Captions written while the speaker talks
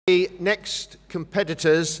The next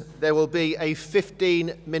competitors, there will be a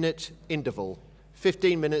 15-minute interval,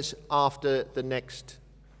 15 minutes after the next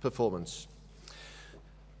performance.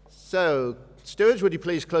 So, stewards, would you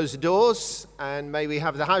please close the doors, and may we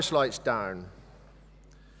have the house lights down.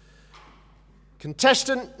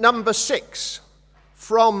 Contestant number 6,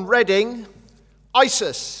 from Reading,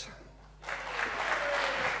 ISIS.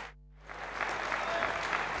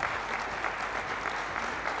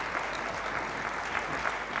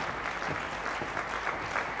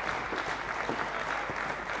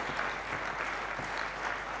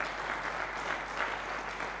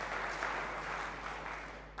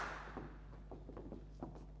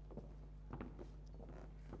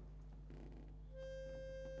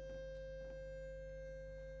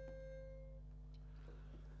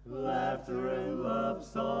 Laughter and love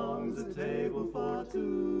songs, a table for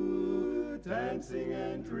two, dancing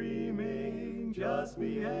and dreaming, just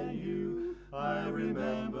me and you. I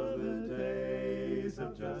remember the days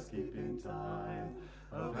of just keeping time,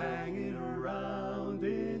 of hanging around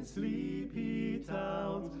in sleepy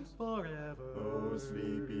towns forever. Oh,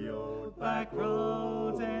 sleepy old back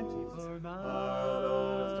roads, empty for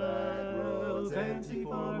miles, back roads, empty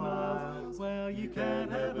for miles. Well, you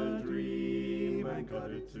can't have a dream and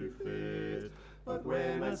cut it to fit, but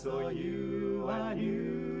when I saw you, I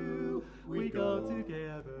knew we go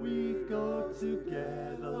together,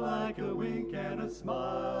 like a wink and a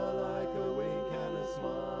smile, like a wink and a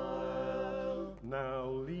smile. Now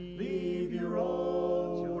leave your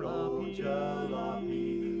old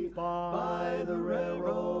jalopy by the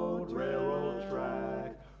railroad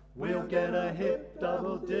track. We'll get a hip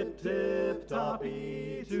double dip tip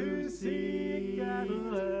toppy to see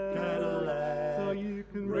Cadillac, so you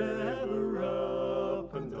can rev her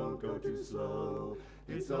up and don't go too slow.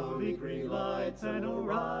 It's only green lights and all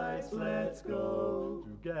rights, let's go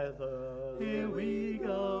together. Here we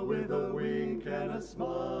go with a wink and a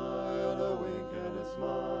smile, a wink and a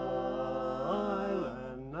smile.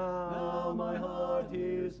 And now my heart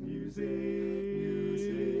hears music,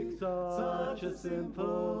 such a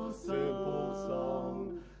simple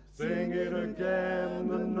song. Sing it again,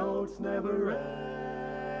 the notes never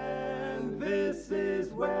end. This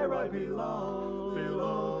is where I belong.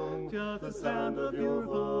 Just the sound of your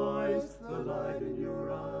voice, the light in your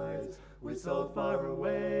eyes. We're so far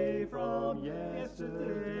away from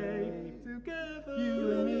yesterday. Together,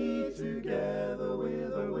 you and me together,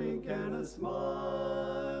 with a wink and a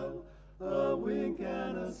smile, a wink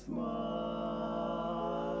and a smile.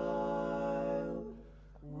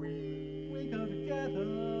 We go together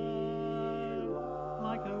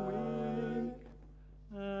like a wink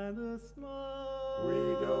and a smile. We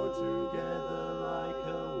go together like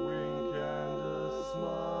a wink and a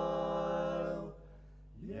smile.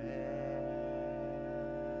 Yeah.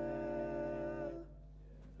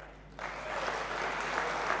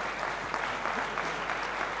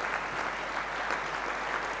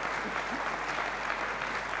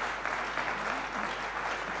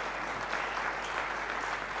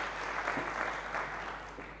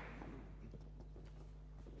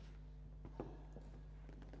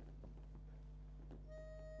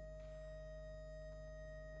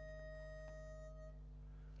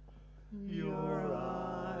 Your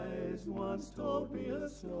eyes once told me a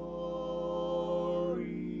story.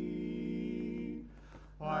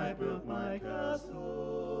 I built my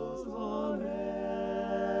castles on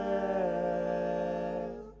air.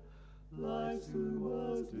 Life soon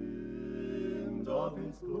was dimmed of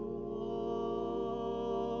its glory.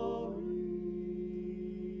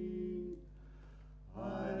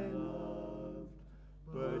 I loved,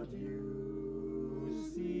 but you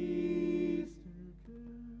ceased to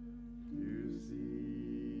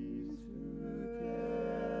care.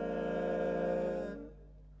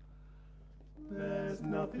 There's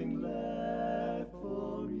nothing left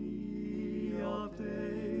for me of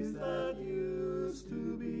days that used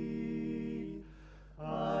to be.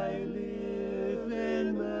 I live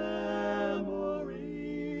in memory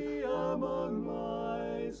among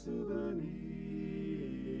my souvenirs.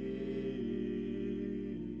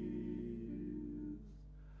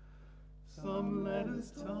 Some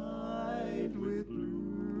letters tied with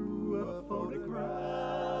blue, a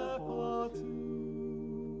photograph or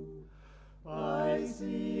two. I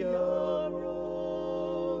see a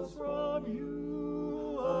rose from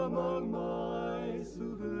you among my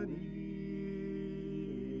souvenirs.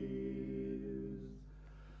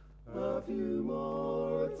 A few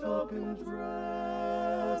more tokens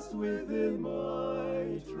rest within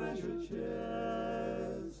my treasure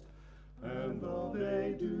chest, and though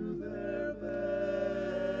they do their best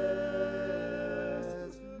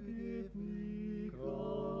to give me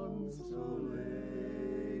consolation,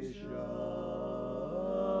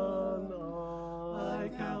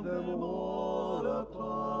 them all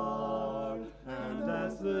apart. And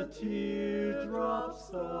as the teardrops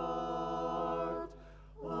start,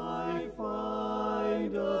 I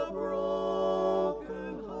find a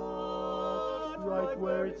broken heart right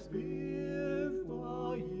where it's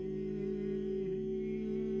before you.